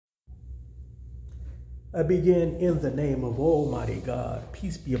I begin in the name of Almighty God.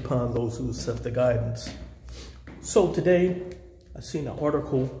 Peace be upon those who accept the guidance. So today, I seen an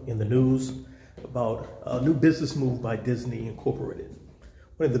article in the news about a new business move by Disney Incorporated,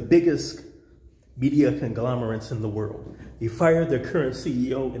 one of the biggest media conglomerates in the world. They fired their current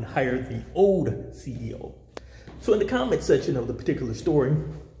CEO and hired the old CEO. So in the comment section of the particular story,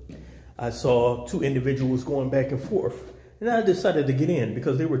 I saw two individuals going back and forth, and I decided to get in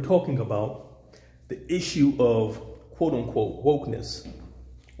because they were talking about the issue of quote unquote wokeness,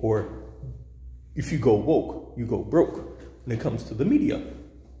 or if you go woke, you go broke when it comes to the media.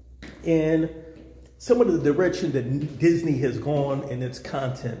 And some of the direction that Disney has gone in its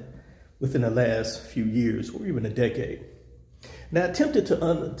content within the last few years or even a decade. Now, I attempted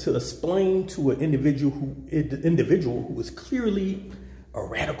to explain to an individual who was clearly a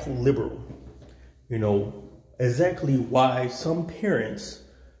radical liberal, exactly why some parents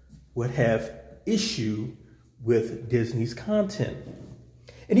would have issue with Disney's content.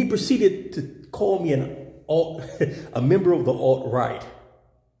 And he proceeded to call me a member of the alt-right.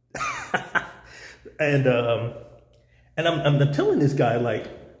 and I'm telling this guy, like,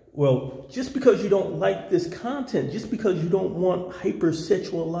 well, just because you don't like this content, just because you don't want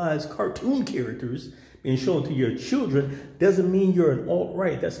hypersexualized cartoon characters being shown to your children, doesn't mean you're an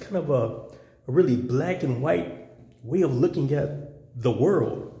alt-right. That's kind of a really black and white way of looking at the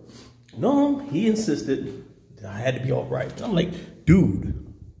world. No, he insisted that I had to be alt-right. I'm like,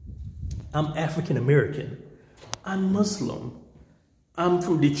 dude, I'm African American. I'm Muslim. I'm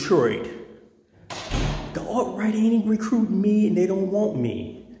from Detroit. The alt-right ain't recruiting me and they don't want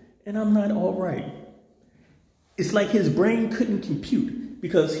me. And I'm not alt-right. It's like his brain couldn't compute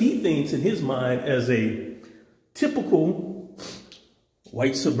because he thinks in his mind as a typical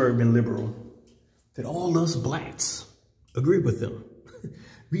white suburban liberal that all us blacks agree with them.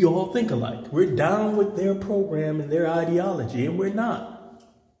 We all think alike. We're down with their program and their ideology, and we're not.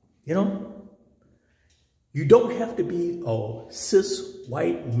 You don't have to be a cis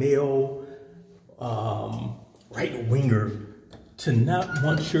white male right-winger to not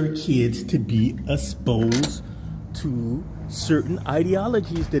want your kids to be exposed to certain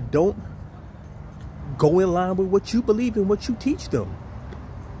ideologies that don't go in line with what you believe and what you teach them.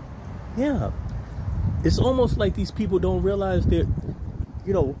 Yeah. It's almost like these people don't realize that,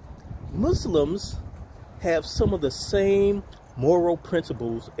 Muslims have some of the same moral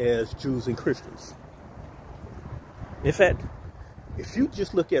principles as Jews and Christians. In fact, if you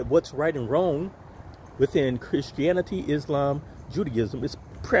just look at what's right and wrong within Christianity, Islam, Judaism, it's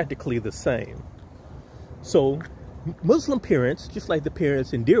practically the same. So Muslim parents, just like the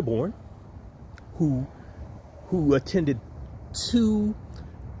parents in Dearborn, who attended 2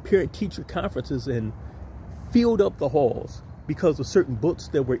 parent-teacher conferences and filled up the halls because of certain books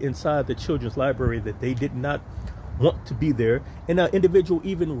that were inside the children's library that they did not want to be there. And an individual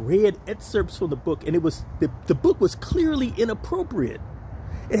even read excerpts from the book, and it was the book was clearly inappropriate.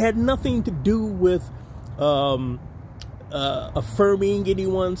 It had nothing to do with affirming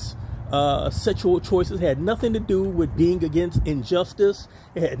anyone's sexual choices. It had nothing to do with being against injustice.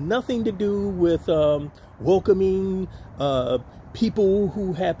 It had nothing to do with welcoming people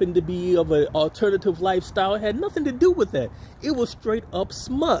who happen to be of an alternative lifestyle. It had nothing to do with that. It was straight up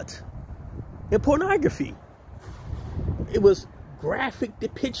smut and pornography. It was graphic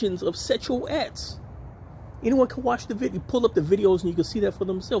depictions of sexual acts. Anyone can watch the video, pull up the videos, and you can see that for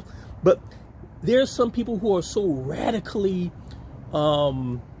themselves. But there's some people who are so radically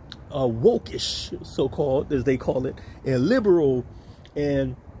wokish, so-called, as they call it, and liberal,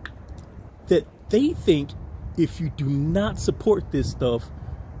 and that they think if you do not support this stuff,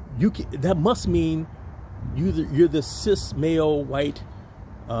 that must mean you're the cis male white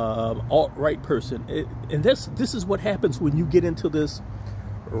alt-right person. And this is what happens when you get into this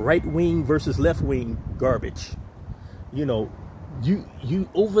right-wing versus left-wing garbage. You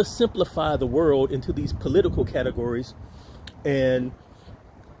oversimplify the world into these political categories, and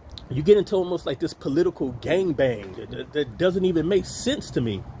you get into almost like this political gangbang that doesn't even make sense to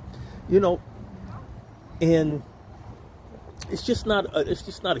me, and it's just not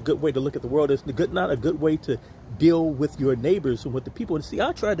a good way to look at the world. It's not a good way to deal with your neighbors and with the people. And see,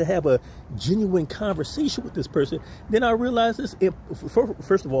 I tried to have a genuine conversation with this person. Then I realized this.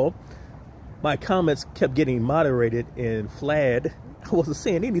 First of all, my comments kept getting moderated and flagged. I wasn't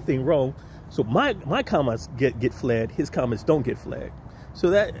saying anything wrong, so my comments get flagged. His comments don't get flagged.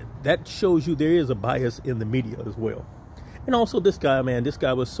 So that shows you there is a bias in the media as well. And also this guy, man,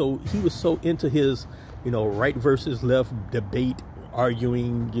 was so into his, right versus left debate,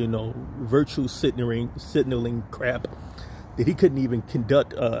 arguing, virtue signaling crap, that he couldn't even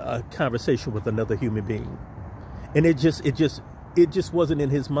conduct a conversation with another human being. And it just wasn't in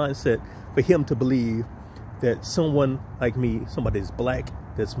his mindset for him to believe that someone like me, somebody that's black,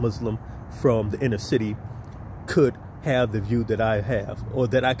 that's Muslim, from the inner city, could have the view that I have, or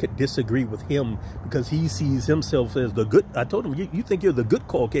that I could disagree with him because he sees himself as the good. I told him, you think you're the good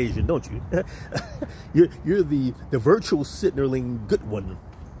Caucasian, don't you? you're the virtual Sitterling good one.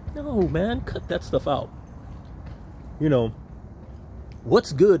 No, man, cut that stuff out. You know,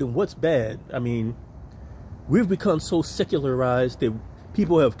 what's good and what's bad? I mean, we've become so secularized that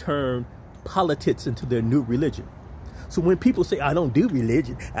people have turned politics into their new religion. So when people say, I don't do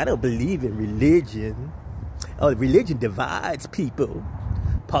religion, I don't believe in religion, religion divides people.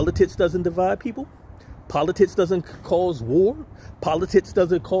 Politics doesn't divide people. Politics doesn't cause war. Politics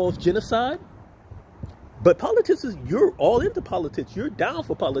doesn't cause genocide. But politics is, you're all into politics. You're down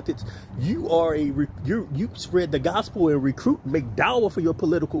for politics. You are you spread the gospel and recruit, make dawah for your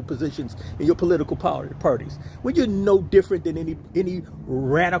political positions and your political parties. When you're no different than any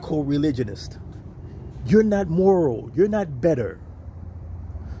radical religionist. You're not moral. You're not better.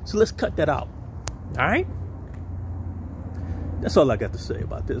 So let's cut that out. All right? That's all I got to say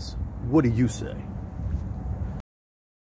about this. What do you say?